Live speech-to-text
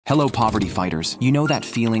Hello, poverty fighters. You know that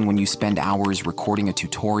feeling when you spend hours recording a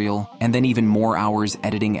tutorial and then even more hours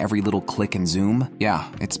editing every little click and zoom?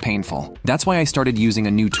 Yeah, it's painful. That's why I started using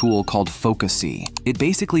a new tool called Effortlessly. It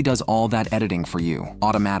basically does all that editing for you,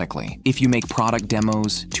 automatically. If you make product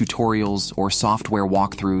demos, tutorials, or software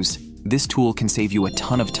walkthroughs, this tool can save you a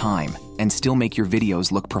ton of time and still make your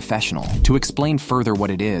videos look professional. To explain further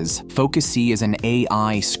what it is, Effortlessly is an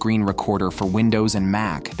AI screen recorder for Windows and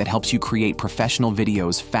Mac that helps you create professional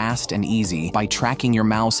videos fast and easy by tracking your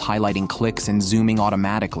mouse highlighting clicks and zooming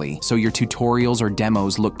automatically, so your tutorials or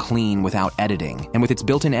demos look clean without editing. And with its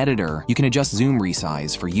built-in editor, you can adjust zoom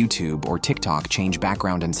resize for YouTube or TikTok, change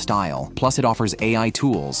background and style. Plus, it offers AI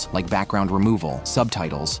tools like background removal,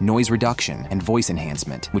 subtitles, noise reduction, and voice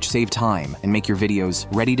enhancement, which save time and make your videos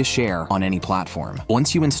ready to share on any platform.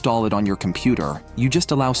 Once you install it on your computer, you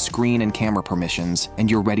just allow screen and camera permissions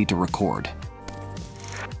and you're ready to record.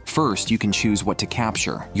 First, you can choose what to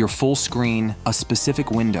capture, your full screen, a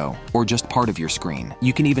specific window, or just part of your screen.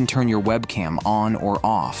 You can even turn your webcam on or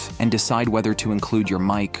off and decide whether to include your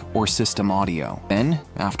mic or system audio. Then,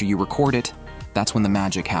 after you record it, that's when the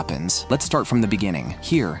magic happens. Let's start from the beginning.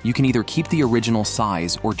 Here, you can either keep the original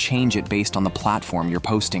size or change it based on the platform you're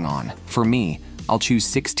posting on. For me, I'll choose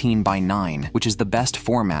 16:9, which is the best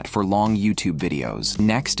format for long YouTube videos.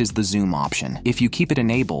 Next is the zoom option. If you keep it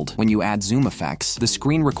enabled, when you add zoom effects, the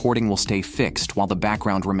screen recording will stay fixed while the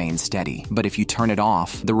background remains steady. But if you turn it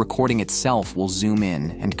off, the recording itself will zoom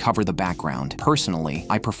in and cover the background. Personally,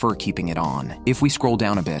 I prefer keeping it on. If we scroll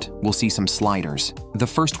down a bit, we'll see some sliders. The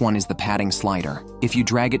first one is the padding slider. If you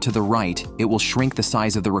drag it to the right, it will shrink the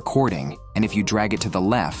size of the recording, and if you drag it to the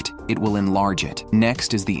left, it will enlarge it.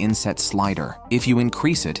 Next is the inset slider. If you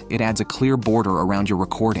increase it, it adds a clear border around your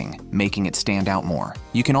recording, making it stand out more.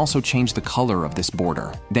 You can also change the color of this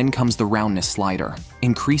border. Then comes the roundness slider.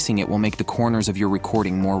 Increasing it will make the corners of your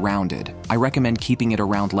recording more rounded. I recommend keeping it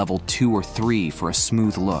around level 2 or 3 for a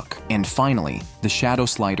smooth look. And finally, the shadow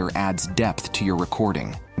slider adds depth to your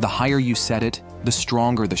recording. The higher you set it, the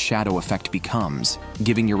stronger the shadow effect becomes,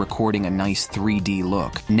 giving your recording a nice 3D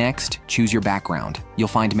look. Next, choose your background. You'll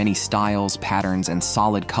find many styles, patterns, and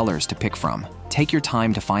solid colors to pick from. Take your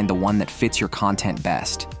time to find the one that fits your content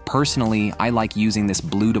best. Personally, I like using this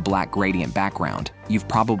blue to black gradient background. You've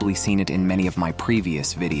probably seen it in many of my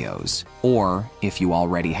previous videos. Or, if you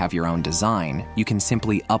already have your own design, you can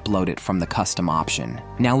simply upload it from the custom option.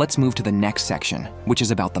 Now let's move to the next section, which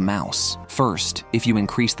is about the mouse. First, if you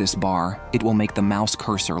increase this bar, it will make the mouse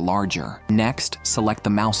cursor larger. Next, select the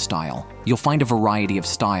mouse style. You'll find a variety of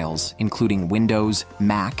styles, including Windows,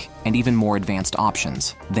 Mac, and even more advanced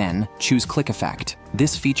options. Then, choose Click Effect.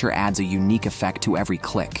 This feature adds a unique effect to every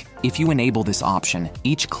click. If you enable this option,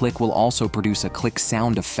 each click will also produce a click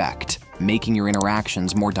sound effect, making your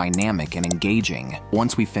interactions more dynamic and engaging.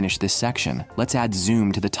 Once we finish this section, let's add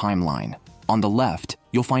zoom to the timeline. On the left,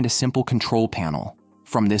 you'll find a simple control panel.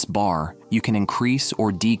 From this bar, you can increase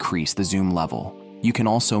or decrease the zoom level. You can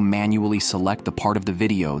also manually select the part of the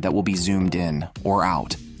video that will be zoomed in or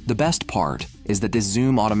out. The best part is that this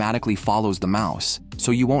zoom automatically follows the mouse,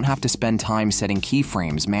 so you won't have to spend time setting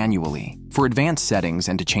keyframes manually. For advanced settings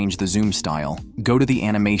and to change the zoom style, go to the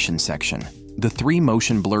animation section. The 3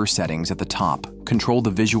 motion blur settings at the top control the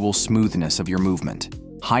visual smoothness of your movement.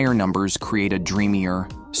 Higher numbers create a dreamier,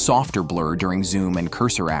 softer blur during zoom and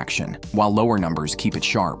cursor action, while lower numbers keep it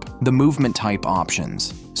sharp. The movement type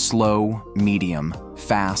options, slow, medium,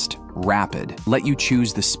 fast, rapid, let you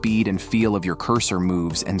choose the speed and feel of your cursor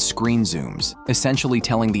moves and screen zooms, essentially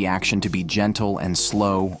telling the action to be gentle and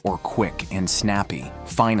slow or quick and snappy.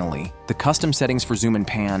 Finally, the custom settings for zoom and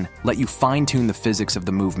pan let you fine-tune the physics of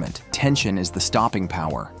the movement. Tension is the stopping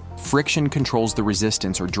power. Friction controls the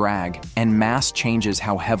resistance or drag, and mass changes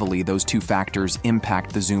how heavily those 2 factors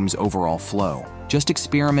impact the zoom's overall flow. Just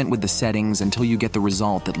experiment with the settings until you get the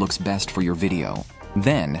result that looks best for your video.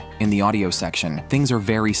 Then, in the audio section, things are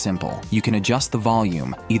very simple. You can adjust the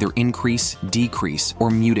volume, either increase, decrease, or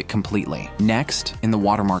mute it completely. Next, in the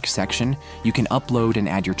watermark section, you can upload and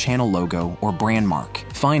add your channel logo or brand mark.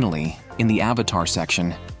 Finally, in the avatar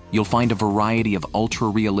section, you'll find a variety of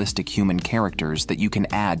ultra-realistic human characters that you can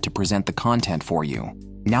add to present the content for you.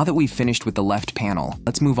 Now that we've finished with the left panel,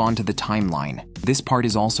 let's move on to the timeline. This part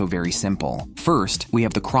is also very simple. First, we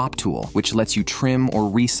have the crop tool, which lets you trim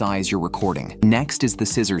or resize your recording. Next is the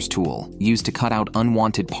scissors tool, used to cut out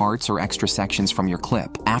unwanted parts or extra sections from your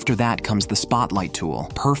clip. After that comes the spotlight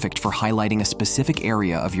tool, perfect for highlighting a specific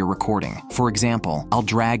area of your recording. For example, I'll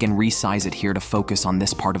drag and resize it here to focus on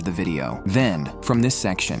this part of the video. Then, from this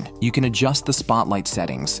section, you can adjust the spotlight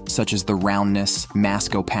settings, such as the roundness,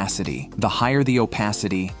 mask opacity. The higher the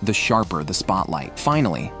opacity, the sharper the spotlight.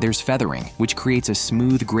 Finally, there's feathering, which creates a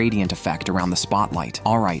smooth gradient effect around the spotlight.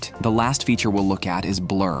 Alright, the last feature we'll look at is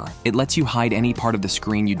blur. It lets you hide any part of the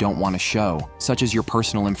screen you don't want to show, such as your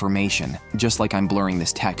personal information, just like I'm blurring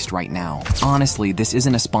this text right now. Honestly, this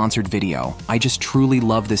isn't a sponsored video. I just truly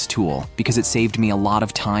love this tool because it saved me a lot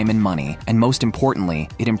of time and money, and most importantly,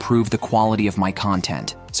 it improved the quality of my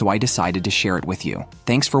content. So I decided to share it with you.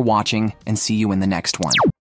 Thanks for watching, and see you in the next one.